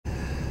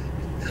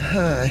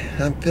Hi,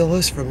 I'm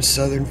Phyllis from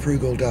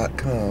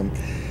southernfrugal.com.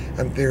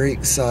 I'm very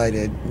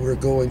excited. We're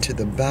going to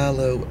the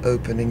BI-LOi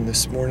opening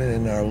this morning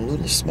in our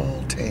little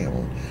small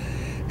town.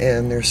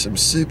 And there's some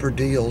super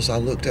deals. I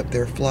looked up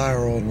their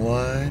flyer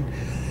online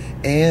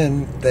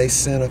and they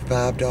sent a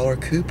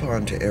 $5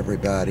 coupon to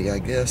everybody, I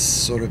guess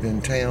sort of in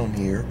town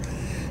here.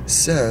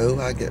 So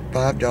I get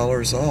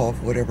 $5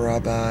 off whatever I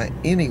buy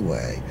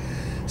anyway.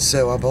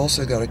 So I've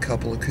also got a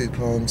couple of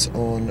coupons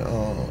on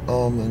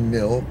almond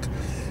milk.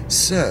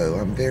 So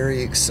I'm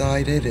very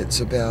excited. It's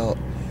about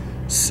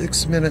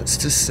 6 minutes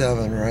to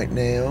 7 right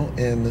now,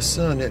 and the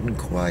sun isn't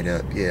quite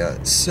up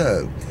yet.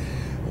 So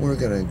we're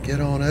gonna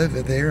get on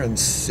over there and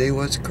see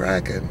what's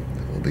cracking.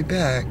 We'll be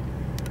back.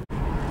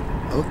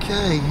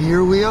 Okay,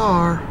 here we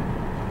are.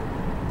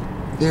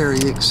 Very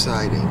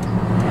exciting.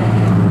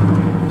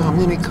 Not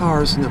many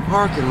cars in the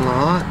parking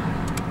lot.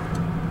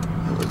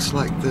 It looks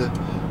like the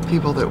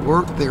people that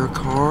work their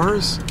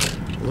cars.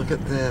 Look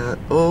at that.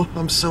 Oh,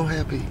 I'm so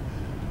happy.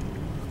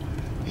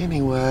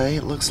 Anyway,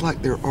 it looks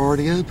like they're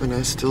already open.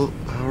 I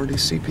already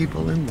see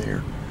people in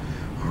there.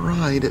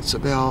 Alright, it's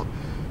about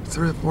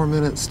 3 or 4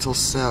 minutes till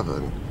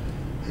 7.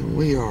 And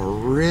we are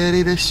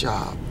ready to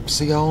shop.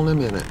 See y'all in a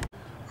minute.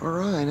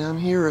 Alright, I'm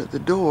here at the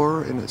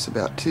door and it's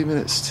about 2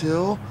 minutes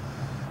till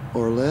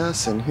or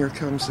less, and here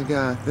comes the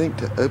guy, I think,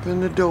 to open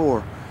the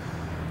door.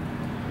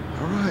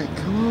 Alright,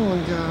 come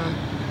on, guy.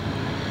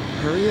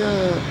 Hurry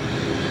up.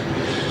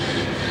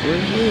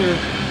 We're here.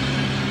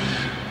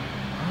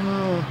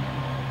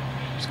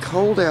 It's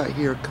cold out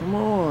here. Come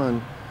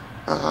on.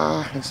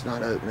 It's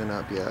not opening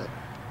up yet.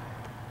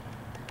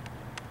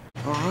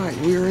 Alright,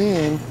 we're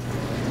in.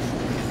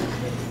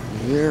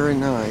 Very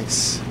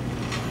nice.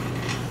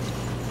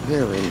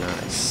 Very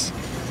nice.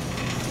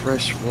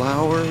 Fresh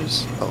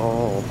flowers.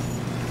 Oh,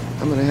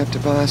 I'm going to have to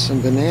buy some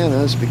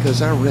bananas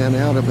because I ran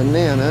out of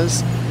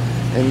bananas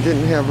and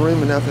didn't have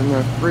room enough in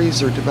my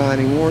freezer to buy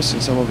any more,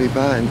 since I'm going to be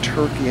buying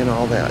turkey and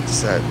all that.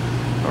 So,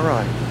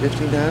 alright,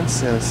 59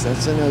 cents.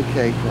 That's an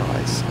okay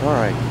price.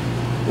 Alright,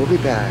 we'll be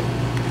back.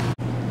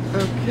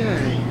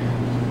 Okay,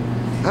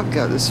 I've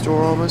got the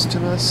store almost to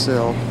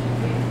myself.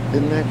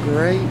 Isn't that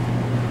great?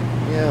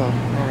 Yeah,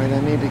 alright, I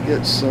need to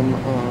get some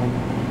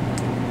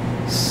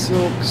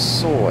silk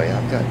soy.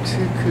 I've got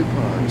 2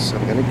 coupons, so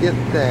I'm going to get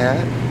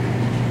that.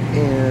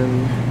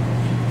 And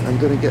I'm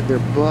going to get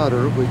their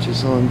butter, which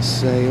is on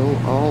sale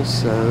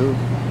also.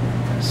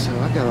 So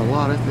I got a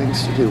lot of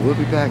things to do. We'll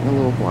be back in a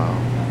little while.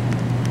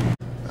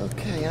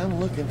 Okay, I'm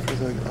looking for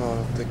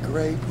the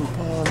gray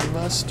Poupon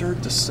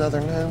mustard, the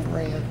Southern Home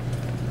brand.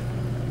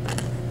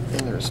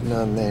 And there's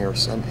none there,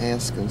 so I'm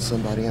asking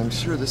somebody. I'm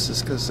sure this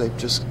is because they've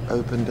just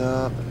opened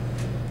up.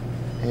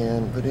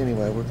 But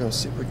anyway, we're going to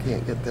see if we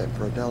can't get that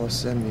for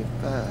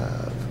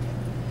 $1.75.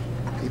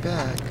 Be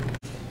back.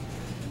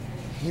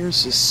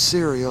 Here's the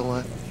cereal.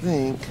 I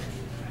think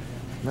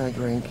my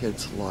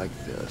grandkids like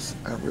this.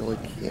 I really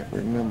can't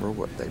remember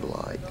what they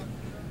like.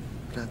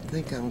 But I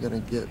think I'm going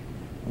to get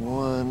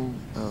one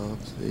of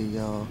the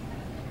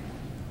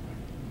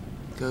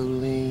Go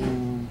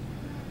Lean,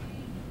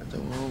 the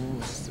one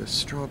with the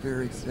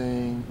strawberry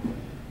thing,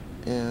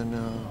 and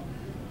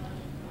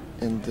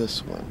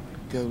this one,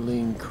 Go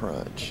Lean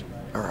Crunch.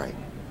 Alright,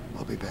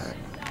 I'll be back.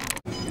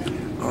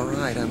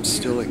 Alright, I'm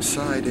still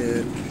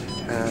excited.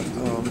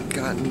 I've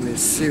gotten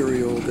this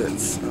cereal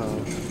that's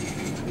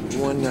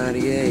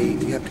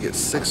 $1.98. You have to get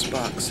 6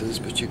 boxes,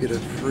 but you get a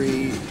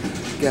free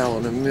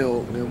gallon of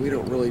milk. Now, we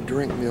don't really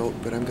drink milk,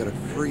 but I'm going to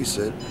freeze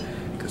it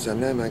because I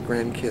know my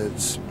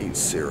grandkids eat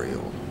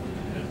cereal.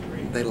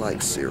 They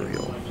like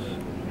cereal.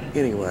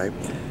 Anyway,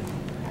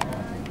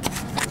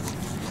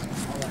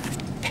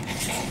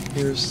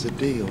 here's the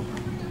deal.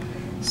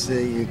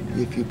 See,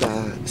 if you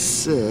buy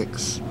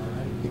 6,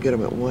 you get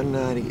them at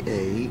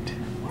 $1.98.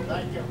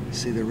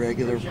 See the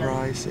regular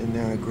price? Isn't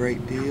that a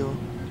great deal?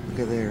 Look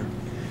at there.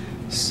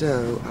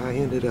 So I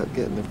ended up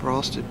getting the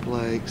Frosted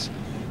Flakes,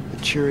 the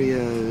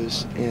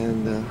Cheerios,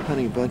 and the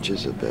Honey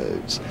Bunches of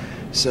Oats.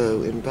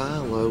 So in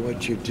BI-LOi,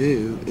 what you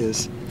do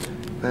is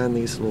find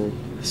these little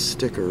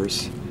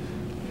stickers,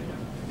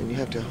 and you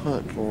have to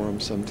hunt for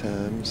them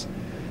sometimes.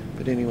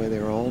 But anyway,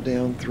 they're all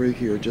down through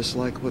here, just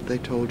like what they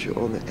told you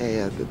on the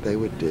ad that they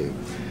would do.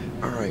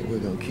 Alright, we're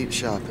going to keep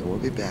shopping. We'll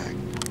be back.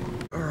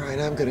 Alright,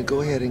 I'm going to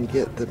go ahead and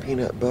get the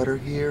peanut butter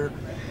here.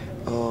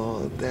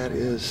 That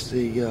is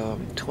the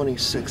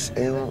 26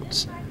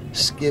 ounce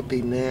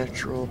Skippy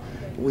Natural.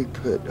 We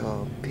put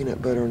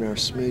peanut butter in our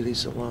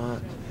smoothies a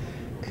lot,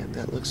 and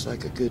that looks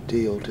like a good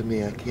deal to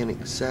me. I can't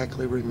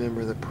exactly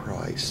remember the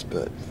price,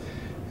 but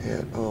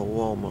at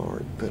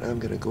Walmart. But I'm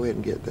going to go ahead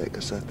and get that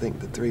because I think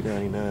the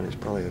 $3.99 is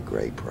probably a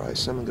great price.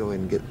 So I'm going to go ahead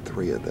and get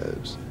 3 of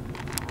those.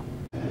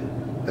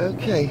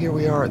 Okay, here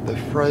we are at the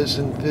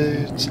frozen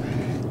foods,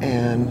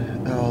 and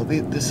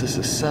this is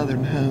a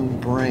Southern Home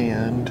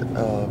brand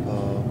of,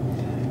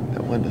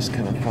 that one that's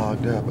kind of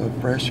fogged up, of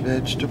fresh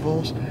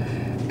vegetables.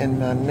 And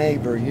my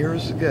neighbor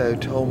years ago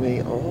told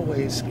me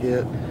always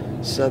get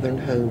Southern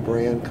Home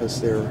brand because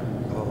they're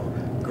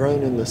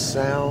grown in the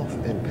South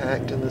and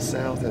packed in the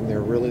South, and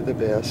they're really the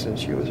best, and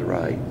she was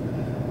right.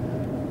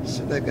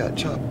 So they've got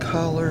chopped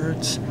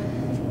collards,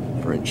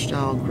 French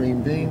style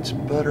green beans,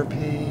 butter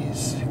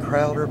peas,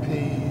 Crowder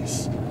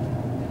peas.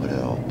 What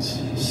else?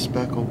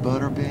 Speckled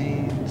butter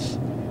beans,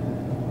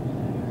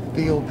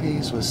 field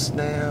peas with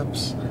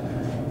snaps,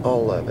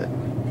 all of it.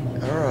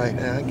 Alright,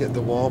 now I get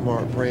the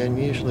Walmart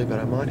brand usually, but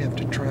I might have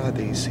to try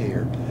these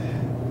here.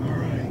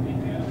 Alright,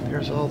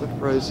 there's all the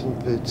frozen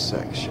food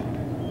section.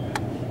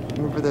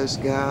 Remember those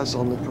guys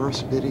on the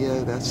first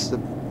video? That's the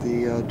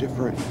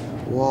different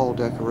wall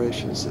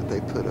decorations that they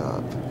put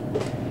up.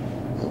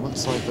 It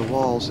looks like the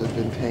walls have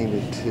been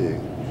painted too.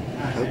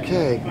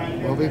 Okay,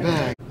 we'll be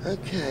back.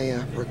 Okay,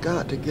 I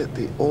forgot to get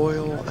the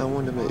oil. I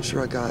wanted to make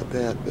sure I got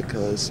that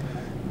because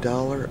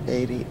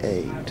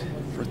 $1.88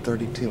 for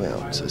 32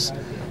 ounces.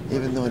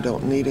 Even though I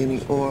don't need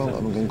any oil,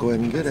 I'm going to go ahead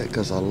and get it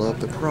because I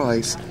love the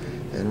price.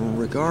 And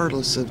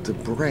regardless of the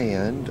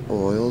brand,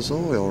 oil's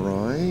oil,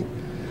 right?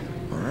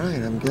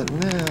 Alright, I'm getting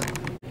that.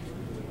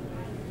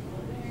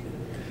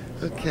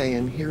 Okay,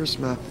 and here's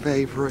my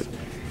favorite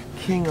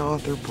King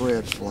Arthur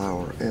bread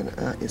flour. And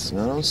it's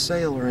not on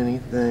sale or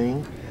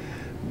anything,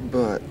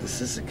 but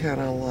this is the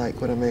kind I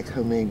like when I make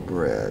homemade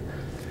bread.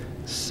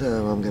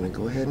 So I'm going to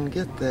go ahead and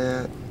get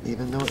that,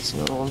 even though it's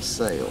not on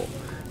sale.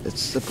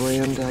 It's the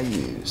brand I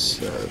use,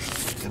 so I'm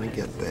going to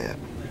get that.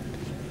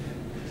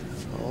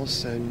 I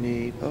also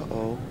need,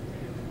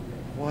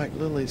 White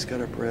Lily's got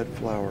a bread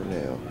flour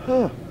now.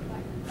 Huh,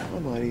 I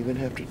might even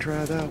have to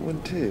try that one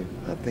too.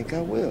 I think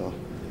I will.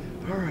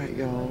 Alright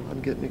y'all,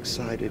 I'm getting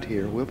excited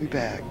here. We'll be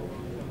back.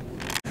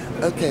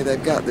 Okay,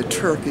 they've got the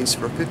turkeys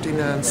for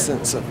 59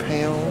 cents a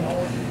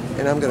pound.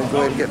 And I'm going to go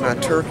ahead and get my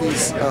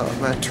turkeys,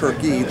 my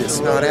turkey that's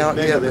not out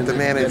yet, but the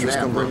manager's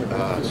going to bring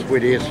it.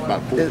 Sweet is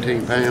about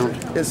 14 pounds.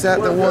 Is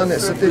that the one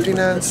that's a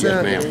 59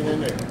 cent? Yes,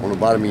 ma'am. On the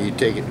bottom, you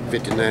take it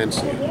 59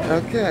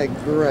 cents. Okay,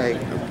 great.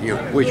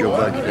 Where's your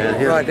budget down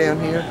here? Right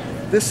down here.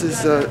 This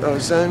is a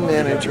zone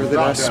manager that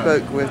I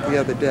spoke with the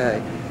other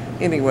day.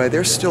 Anyway,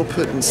 they're still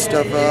putting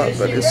stuff up,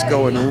 but it's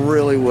going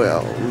really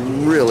well.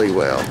 Really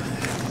well.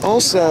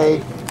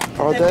 Also,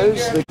 are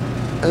those the...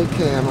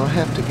 Okay, I'm going to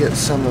have to get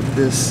some of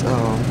this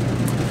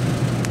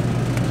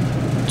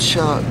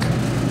chuck,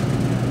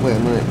 wait a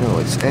minute, no,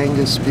 it's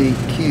Angus beef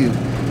cube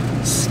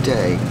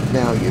steak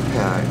value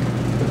pack.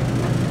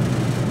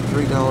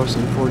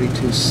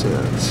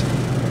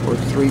 $3.42 or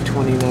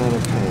 $3.29 a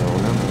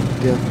pound. I'm going to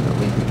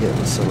definitely be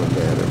getting some of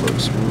that. It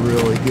looks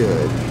really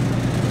good.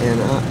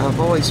 And I've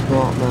always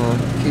bought my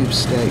cube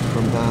steak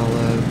from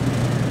BI-LOi.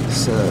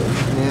 So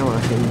now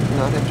I can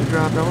not have to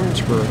drive to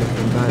Orangeburg. I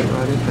can buy it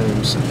right at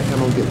home. So I think I'm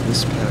going to get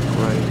this pack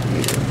right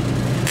here.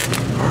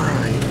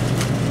 Alright,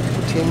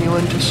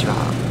 continuing to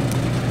shop.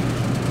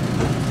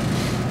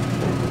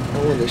 I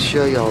want to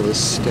show y'all this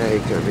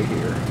steak over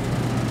here.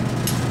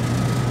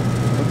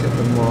 Look at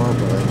the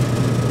marbling.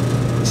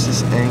 This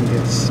is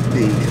Angus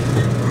beef.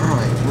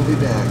 Alright, we'll be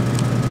back.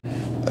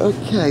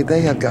 Okay,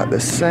 they have got the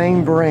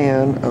same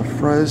brand of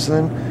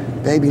frozen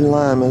baby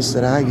limas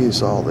that I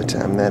use all the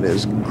time. That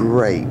is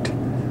great.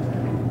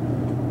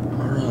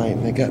 Alright,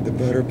 and they got the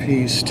butter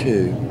peas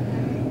too.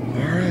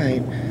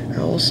 Alright,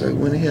 I also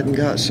went ahead and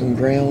got some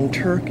ground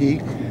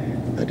turkey.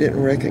 I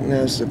didn't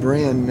recognize the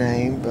brand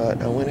name,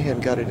 but I went ahead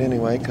and got it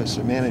anyway because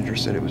the manager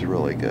said it was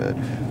really good.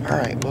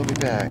 Alright, we'll be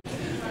back.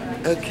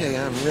 Okay,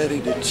 I'm ready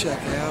to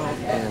check out,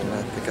 and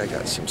I think I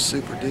got some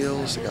super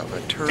deals. I got my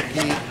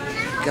turkey,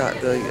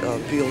 got the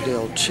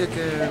Fieldale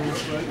chicken,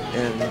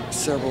 and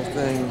several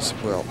things,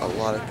 well, a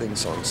lot of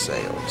things on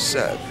sale.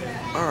 So,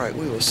 alright,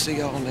 we will see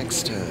y'all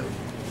next time.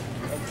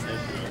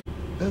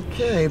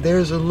 Okay,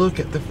 there's a look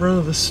at the front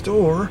of the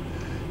store.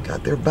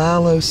 Got their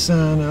BI-LOi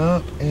sign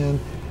up, and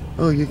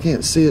oh, you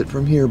can't see it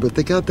from here, but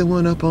they got the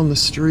one up on the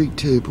street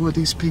too. Boy,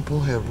 these people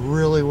have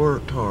really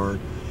worked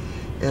hard.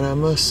 And I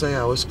must say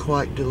I was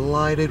quite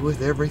delighted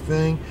with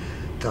everything.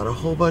 Got a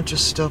whole bunch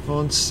of stuff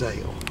on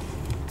sale.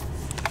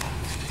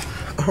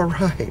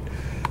 Alright,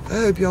 I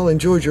hope y'all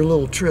enjoyed your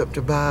little trip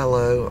to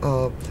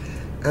BI-LOi.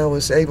 I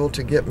was able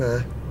to get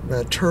my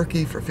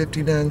turkey for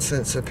 59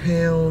 cents a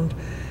pound.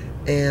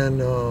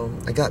 And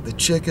I got the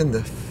chicken, the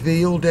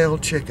Fieldale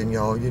chicken,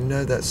 y'all. You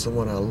know that's the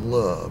one I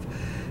love.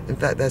 In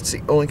fact, that's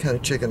the only kind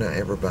of chicken I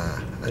ever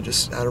buy. I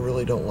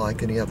really don't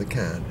like any other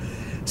kind.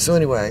 So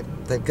anyway,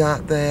 they've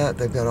got that.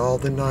 They've got all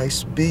the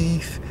nice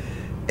beef.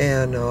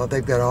 And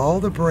they've got all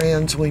the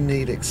brands we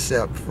need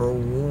except for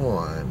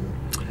one.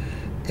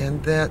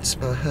 And that's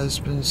my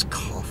husband's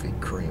coffee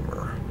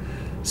creamer.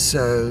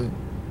 So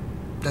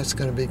that's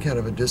going to be kind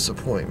of a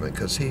disappointment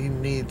because he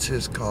needs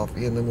his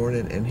coffee in the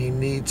morning and he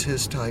needs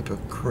his type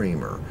of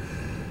creamer.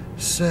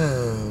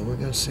 So we're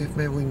going to see if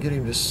maybe we can get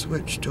him to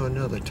switch to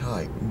another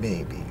type,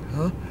 maybe,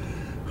 huh?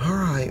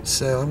 Alright,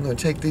 so I'm going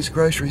to take these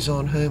groceries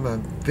on home.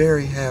 I'm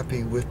very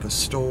happy with the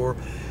store.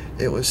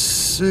 It was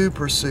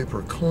super,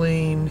 super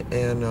clean,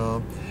 and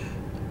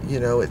you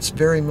know, it's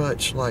very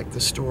much like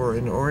the store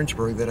in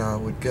Orangeburg that I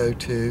would go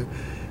to,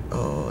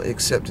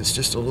 except it's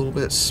just a little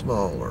bit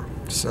smaller.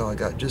 So I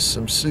got just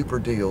some super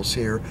deals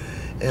here,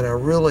 and I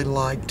really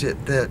liked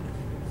it that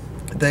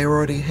they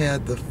already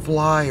had the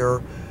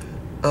flyer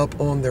up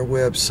on their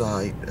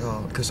website,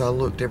 because I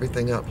looked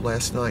everything up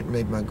last night and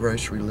made my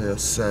grocery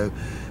list. So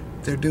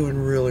they're doing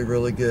really,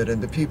 really good,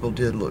 and the people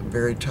did look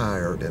very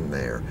tired in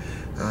there.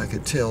 I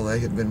could tell they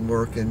had been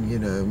working, you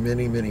know,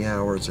 many, many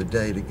hours a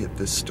day to get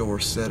this store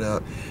set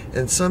up,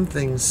 and some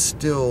things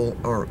still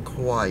aren't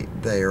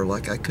quite there.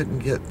 Like I couldn't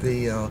get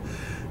the,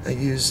 I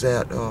used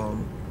that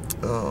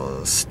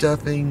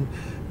stuffing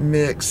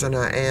mix and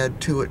I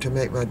add to it to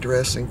make my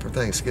dressing for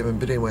Thanksgiving.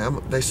 But anyway,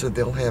 they said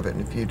they'll have it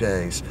in a few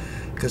days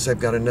because they've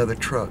got another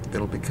truck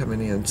that'll be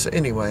coming in. So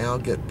anyway, I'll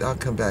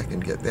come back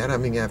and get that. I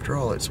mean, after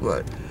all, it's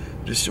what,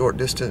 just short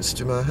distance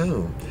to my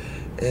home.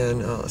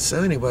 And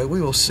so anyway,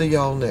 we will see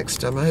y'all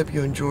next time. I hope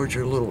you enjoyed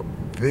your little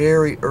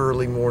very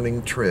early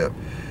morning trip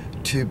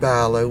to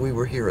BI-LOi. We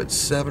were here at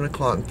 7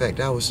 o'clock. In fact,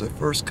 I was the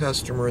first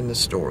customer in the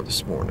store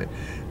this morning.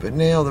 But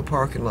now the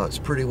parking lot's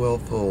pretty well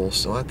full,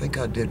 so I think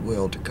I did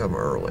well to come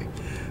early.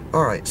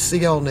 All right, see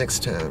y'all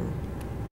next time.